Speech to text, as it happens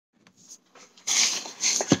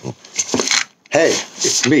Hey,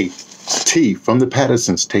 it's me, T from the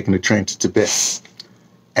Pattersons, taking the train to Tibet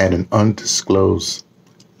at an undisclosed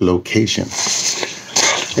location.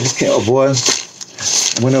 I just can't, oh boy,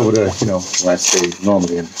 I went over there, you know, where I stay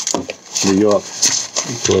normally in New York,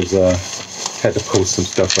 because had to post some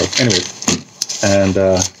stuff up. Anyway, and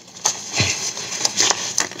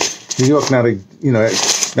New York now,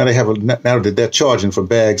 now they're charging for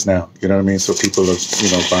bags now. You know what I mean? So people are, you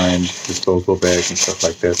know, buying disposable bags and stuff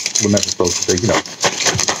like that. Well, not disposable, you know,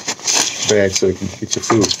 bags so you can get your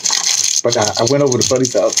food. But I went over to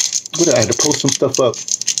Buddy's house. I had to post some stuff up.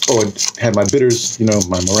 Oh, and had my bitters, you know,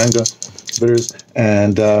 my moringa bitters.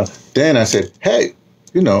 And then I said, hey,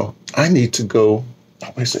 you know, I need to go.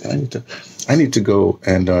 Oh, wait a second. I need to go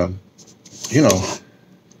and, you know,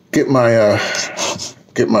 get my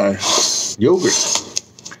yogurt.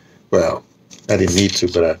 Well, I didn't need to,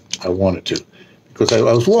 but I wanted to, because I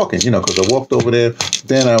was walking, you know, because I walked over there.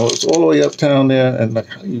 Then I was all the way uptown there, and like,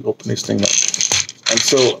 how do you open this thing up? And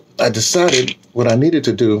so I decided what I needed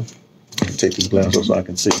to do. Take these glasses off so I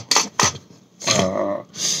can see.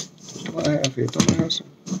 What do I have here? Don't I have some?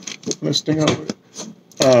 Open this thing up.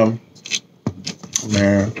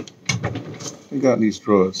 Man, we got these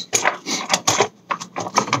drawers. Here,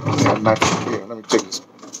 let me take this.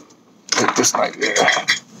 Take this knife here.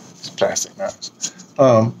 It's plastic now.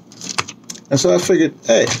 And so I figured,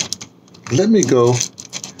 hey, let me go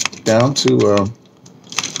down to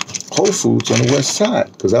Whole Foods on the west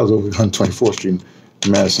side, because I was over 124th Street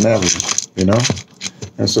and Madison Avenue, you know?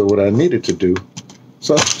 And so what I needed to do,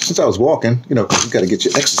 so since I was walking, you know, because you got to get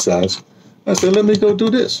your exercise, I said, let me go do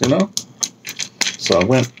this, you know? So I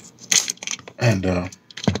went and went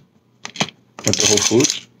to Whole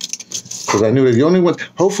Foods, because I knew that the only one,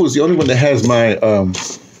 Whole Foods, the only one that has my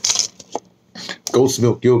goat's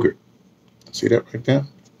milk yogurt. See that right there?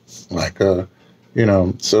 Like, you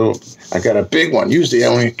know, so I got a big one. Usually I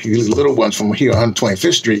only use little ones from here on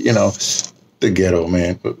 125th Street, you know, the ghetto,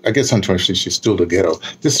 man. But I guess 125th Street is still the ghetto.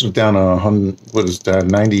 This was down on, what is that,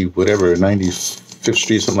 95th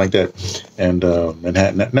Street, something like that. And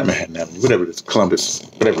Manhattan, not Manhattan Avenue, whatever it is, Columbus,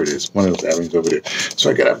 whatever it is, one of those avenues over there. So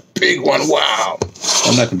I got a big one. Wow.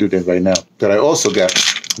 I'm not going to do that right now. But I also got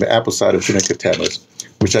the apple cider vinegar tablets,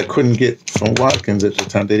 which I couldn't get from Watkins at the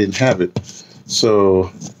time. They didn't have it.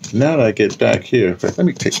 So now that I get back here, in fact, let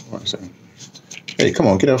me take one second. Hey, come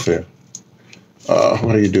on, get out there.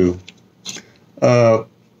 What do?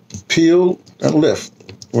 Peel and lift.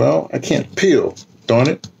 Well, I can't peel, darn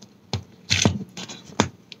it.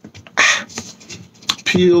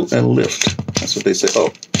 Peel and lift. That's what they say. Oh,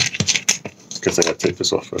 guess I got to take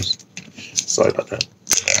this off first. Sorry about that.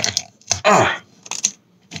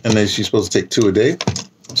 And then she's supposed to take 2 a day.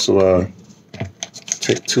 So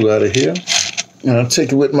take 2 out of here. And I'll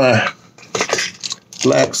take it with my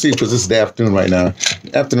black seed, because this is the afternoon right now.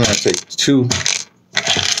 Afternoon, I take 2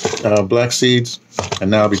 black seeds, and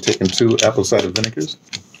now I'll be taking 2 apple cider vinegars.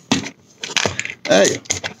 Hey,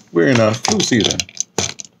 we're in flu season.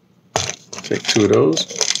 Take 2 of those.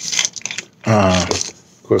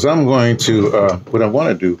 Of course, I'm going to, what I want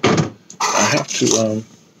to do, I have to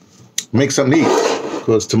make something to eat.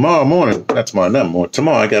 Because tomorrow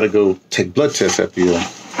I got to go take blood tests at the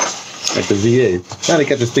VA. Now they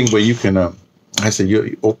got this thing where you can, I said,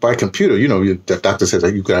 by computer, you know, the doctor says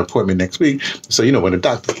you got an appointment next week. So, you know, when the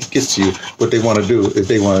doctor gets to you, what they want to do is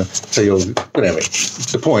they want to tell you, whatever.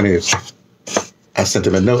 The point is, I sent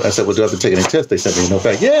them a note. I said, well, do I have to take any test? They sent me a note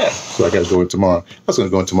back. Yeah. So I got to go in tomorrow. I was going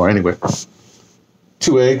to go in tomorrow anyway.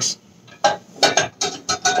 2 eggs.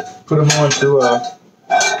 Put them on to,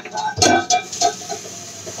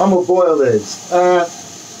 I'm going to boil eggs.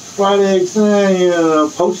 Fried eggs,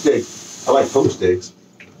 poached eggs. I like poached eggs,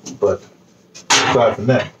 but aside from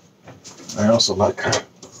that, I also like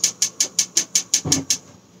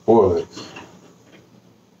boiled eggs.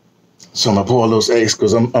 So I'm gonna boil those eggs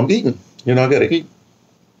because I'm eating. You know, I gotta eat.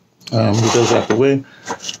 Get those out the way.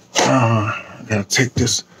 I gotta take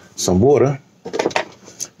some water,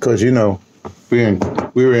 because you know we're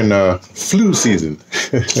in flu season,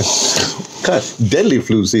 deadly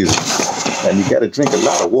flu season. And you got to drink a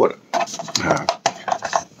lot of water.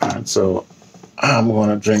 And so I'm going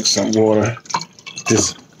to drink some water.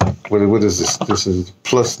 What is this? This is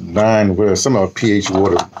 +9, where some of pH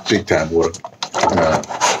water, big time water.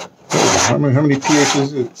 How many pH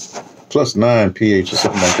is it? +9 pH or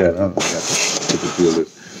something like that. I don't know what the deal is.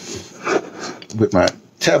 With my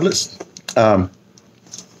tablets. I'm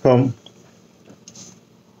going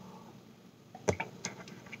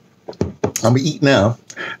to eat now,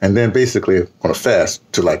 and then basically I'm going to fast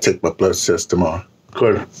till I take my blood test tomorrow.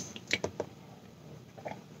 Because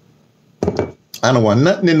I don't want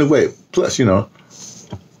nothing in the way. Plus, you know,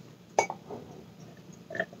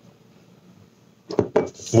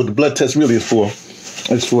 what the blood test really is for,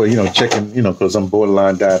 it's for, you know, checking, you know, because I'm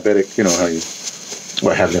borderline diabetic, you know, how you,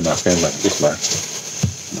 well, I have it in my family, like this,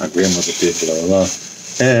 my grandmother did, blah, blah, blah.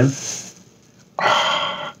 And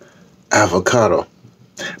avocado.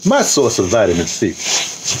 My source of vitamin C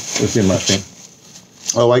is in my thing.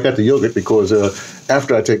 Oh, I got the yogurt because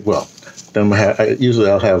after I take, well, then usually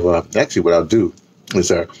I'll have, actually what I'll do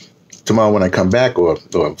is tomorrow when I come back, or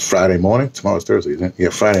Friday morning, tomorrow's Thursday, isn't it? Yeah,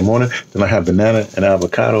 Friday morning, then I have banana and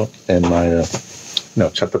avocado and my,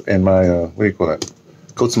 chopped up, and my, what do you call that?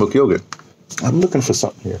 Goat's milk yogurt. I'm looking for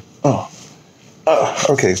something here. Oh,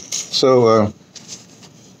 okay. So,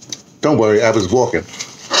 don't worry, I was walking.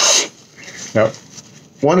 Now,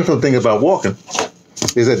 wonderful thing about walking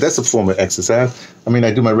is that that's a form of exercise. I mean,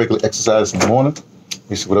 I do my regular exercise in the morning. Let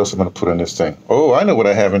me see what else I'm going to put on this thing. Oh, I know what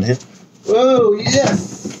I have in here. Oh,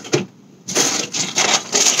 yes.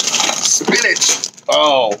 Spinach.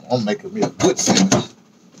 Oh, I'll make me a good sandwich.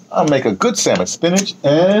 I'll make a good sandwich. Spinach,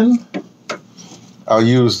 and I'll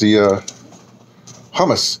use the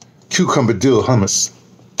hummus, cucumber dill hummus.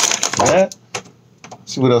 That.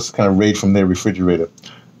 See what else kind of raid from their refrigerator.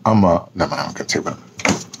 No, I'm going to take one.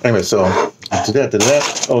 Anyway, so to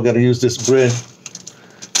that. Oh, I got to use this bread.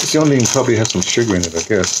 It's the only thing probably has some sugar in it, I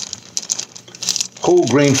guess. Whole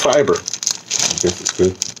grain fiber. I guess it's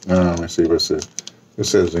good. Let's see what it says. It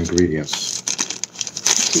says ingredients.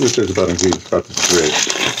 Let's see what it says about ingredients about this bread.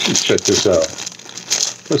 Let's check this out.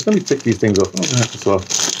 First, let me take these things off. I'm going to have this off.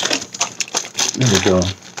 There we go.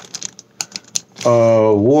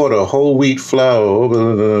 Water, whole wheat flour,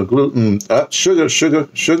 gluten, sugar's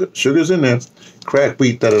in there. Cracked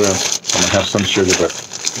wheat, I'm going to have some sugar, but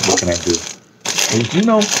what can I do? And you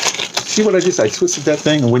know, see what I just, I twisted that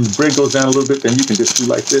thing, and when the bread goes down a little bit, then you can just do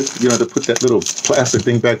like this. You don't have to put that little plastic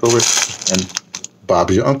thing back over it, and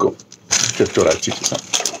Bob's your uncle. Just thought I'd teach you something.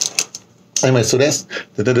 Anyway, so that's,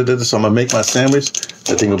 so I'm going to make my sandwich.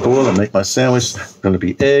 That thing will boil, I'll make my sandwich. It's going to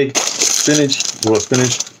be egg, spinach, raw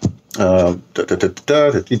spinach. I'm going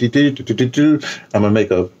to make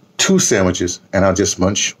 2 sandwiches, and I'll just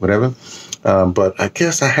munch whatever. But I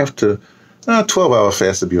guess I have to, 12-hour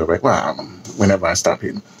fast to be all right. Well, whenever I stop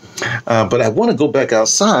eating. But I want to go back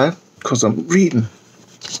outside because I'm reading,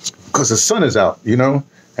 because the sun is out, you know.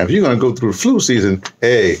 And if you're going to go through the flu season,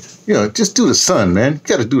 hey, you know, just do the sun, man. You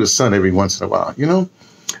got to do the sun every once in a while, you know.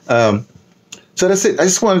 So that's it. I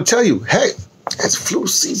just want to tell you, hey, it's flu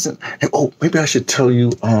season. And, oh, maybe I should tell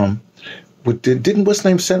you, didn't what's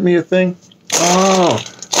name sent me a thing? Oh,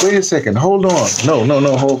 wait a second. Hold on. No.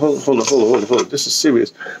 Hold on. This is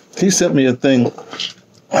serious. He sent me a thing.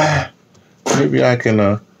 Maybe I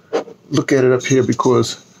can look at it up here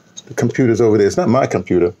because the computer's over there. It's not my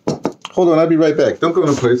computer. Hold on. I'll be right back. Don't go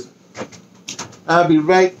no place. I'll be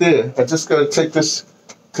right there. I just got to take this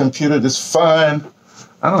computer, this fine.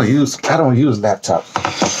 I don't use laptop.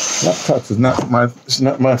 Laptops is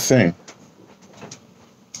not my thing.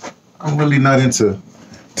 I'm really not into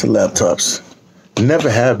laptops. Never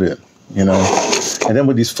have been, you know. And then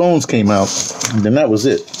when these phones came out, then that was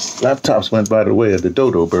it. Laptops went by the way of the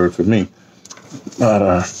dodo bird for me.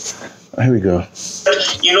 But here we go.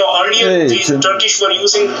 You know, earlier the Turkish were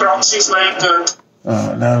using proxies like.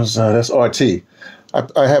 That's RT.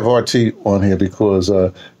 I have RT on here because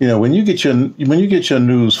you know, when you get your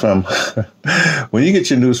news from when you get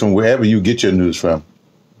your news from wherever you get your news from,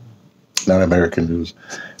 not American news.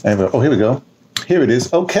 Anyway, oh, here we go. Here it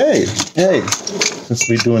is. Okay. Hey, since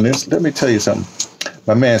we're doing this, let me tell you something.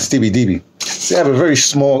 My man Stevie DB. See, I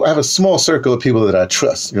have a small circle of people that I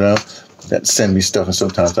trust, you know, that send me stuff, and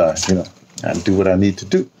sometimes I do what I need to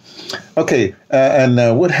do. Okay,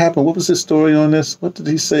 and what happened? What was his story on this? What did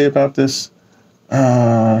he say about this?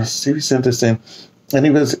 Stevie sent this in, and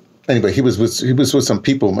he was with some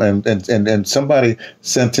people, and somebody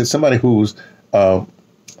sent in somebody who's here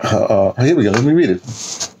we go. Let me read it.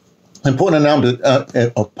 Important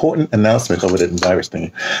announcement over the virus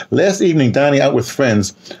thing. Last evening, dining out with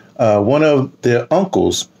friends, one of their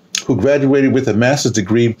uncles who graduated with a master's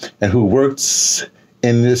degree and who works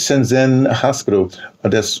in the Shenzhen hospital,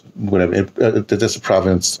 that's a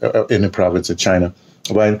province in the province of China,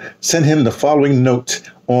 right? Sent him the following note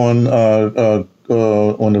on a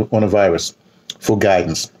virus for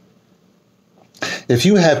guidance. If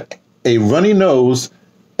you have a runny nose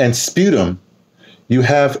and sputum, you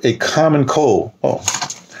have a common cold. Oh,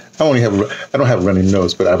 I don't have a runny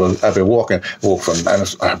nose, but I've been walk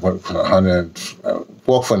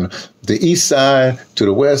from the east side to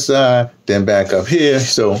the west side, then back up here.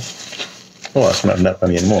 So, it's not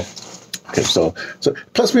runny anymore. Okay, so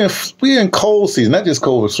plus we're in cold season, not just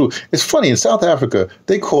cold with flu. It's funny, in South Africa,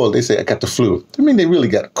 they say I got the flu. I mean, they really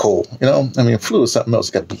got a cold, you know? I mean, flu is something else.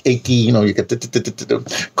 You got to be achy, you know, you got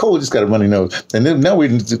cold, just got a runny nose. And then now we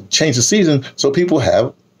need to change the season, so people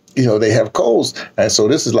have, you know, they have colds. And so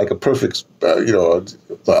this is like a perfect, you know, it's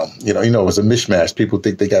a mishmash. People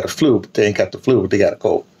think they got a flu, but they ain't got the flu, but they got a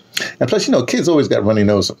cold. And plus, you know, kids always got runny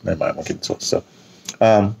nose. Never mind, I won't get into it. So,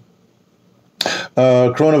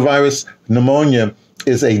 coronavirus pneumonia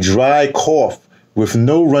is a dry cough with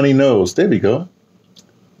no runny nose. There we go.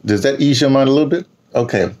 Does that ease your mind a little bit?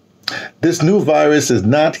 Okay. This new virus is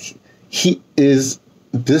not heat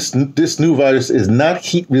resistant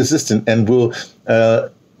and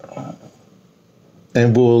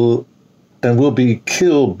will be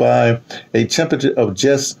killed by a temperature of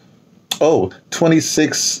just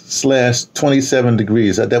 26/27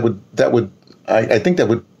 degrees. I think that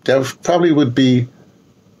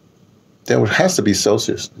has to be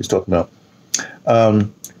Celsius. He's talking about.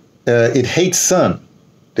 It hates sun.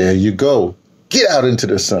 There you go. Get out into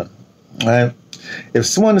the sun. All right. If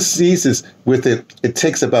someone seizes with it, it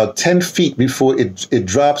takes about 10 feet before it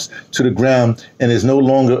drops to the ground and is no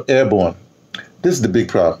longer airborne. This is the big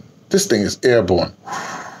problem. This thing is airborne.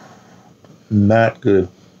 Not good.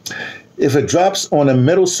 If it drops on a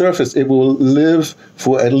metal surface, it will live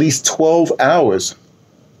for at least 12 hours.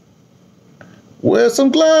 Wear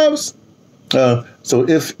some gloves. So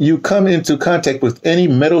if you come into contact with any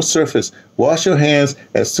metal surface, wash your hands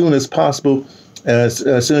as soon as possible, as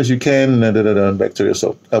soon as you can, bacterial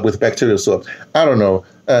soap, with bacterial soap. I don't know.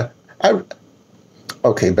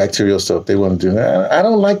 Bacterial soap, they want to do that. I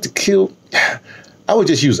don't like to kill. I would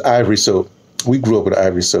just use ivory soap. We grew up with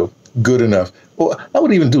ivory soap. Good enough. Or I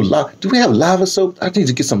would even do lava. Do we have lava soap? I need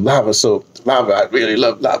to get some lava soap. Lava, I really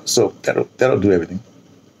love lava soap. That'll do everything.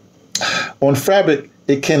 On fabric,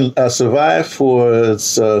 it can survive for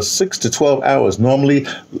 6 to 12 hours. Normal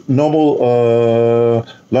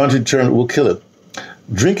laundry detergent will kill it.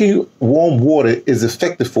 Drinking warm water is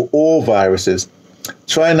effective for all viruses.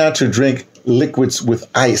 Try not to drink liquids with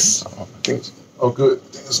ice. Oh, good.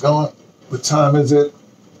 Things going. What time is it?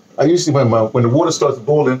 I usually, when the water starts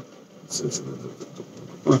boiling,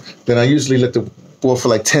 then I usually let the boil for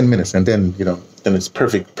like 10 minutes, and then, then it's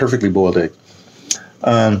perfectly boiled egg.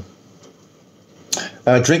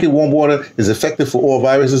 Drinking warm water is effective for all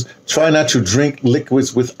viruses. Try not to drink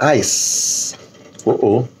liquids with ice.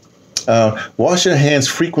 Wash your hands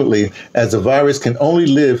frequently, as the virus can only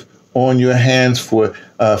live on your hands for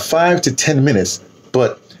 5 to 10 minutes,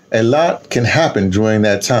 but a lot can happen during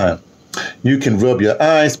that time. You can rub your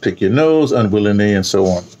eyes, pick your nose unwillingly, and so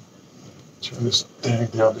on. Turn this thing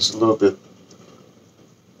down just a little bit.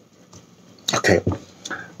 Okay.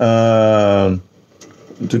 A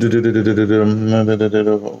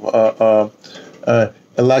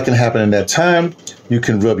lot can happen in that time. You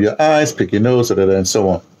can rub your eyes, pick your nose, and so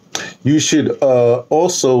on. You should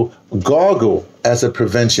also gargle as a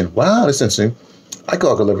prevention. Wow, that's interesting. I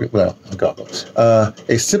gargle I gargle. A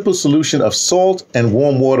simple solution of salt and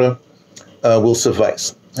warm water will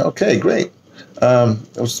suffice. Okay, great.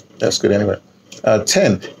 That's good anyway.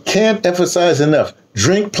 10, can't emphasize enough.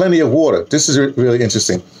 Drink plenty of water. This is really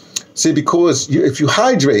interesting. See, because if you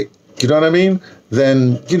hydrate, you know what I mean?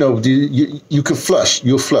 Then, you can flush.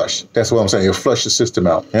 You'll flush. That's what I'm saying. You'll flush the system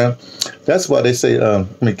out. Yeah. That's why they say,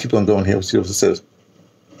 let me keep on going here. See what it says.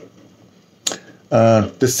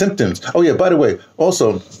 The symptoms. Oh, yeah, by the way,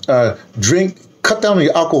 also, cut down on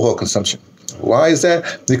your alcohol consumption. Why is that?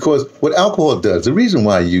 Because what alcohol does, the reason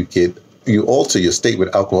why you alter your state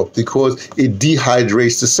with alcohol, because it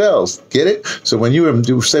dehydrates the cells. Get it? So when you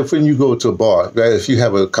go to a bar, right, if you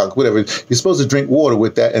have a cock, whatever, you're supposed to drink water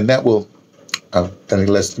with that, and that will,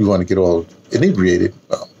 unless you want to get all inebriated,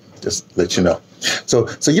 just let you know. So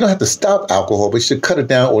you don't have to stop alcohol, but you should cut it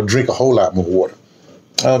down or drink a whole lot more water.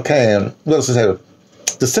 Okay, and what else is there?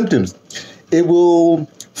 The symptoms. It will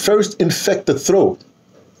first infect the throat.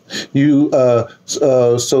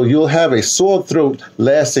 So you'll have a sore throat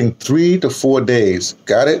lasting 3 to 4 days.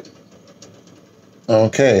 Got it?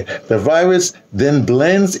 Okay. The virus then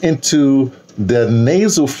blends into the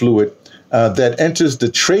nasal fluid that enters the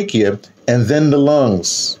trachea and then the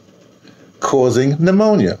lungs, causing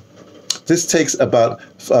pneumonia. This takes about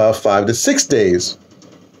 5 to 6 days.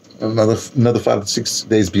 Another 5 to 6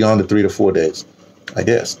 days beyond the 3 to 4 days, I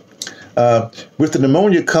guess. With the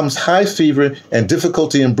pneumonia comes high fever and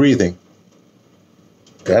difficulty in breathing.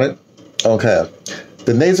 Got it? Okay.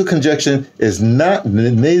 The nasal congestion is not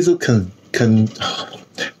the nasal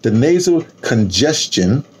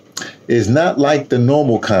congestion is not like the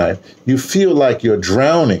normal kind. You feel like you're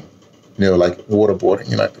drowning. like waterboarding,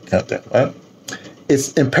 that kind of thing, right?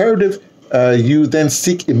 It's imperative you then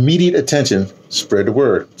seek immediate attention, spread the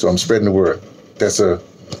word. So I'm spreading the word. That's a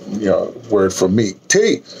word from me.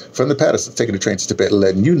 T from the Pattersons, taking the train to Tibet,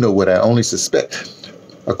 letting you know what I only suspect,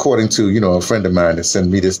 according to a friend of mine that sent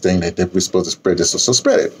me this thing that we're supposed to spread this. So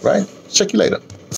spread it, right? Check you later.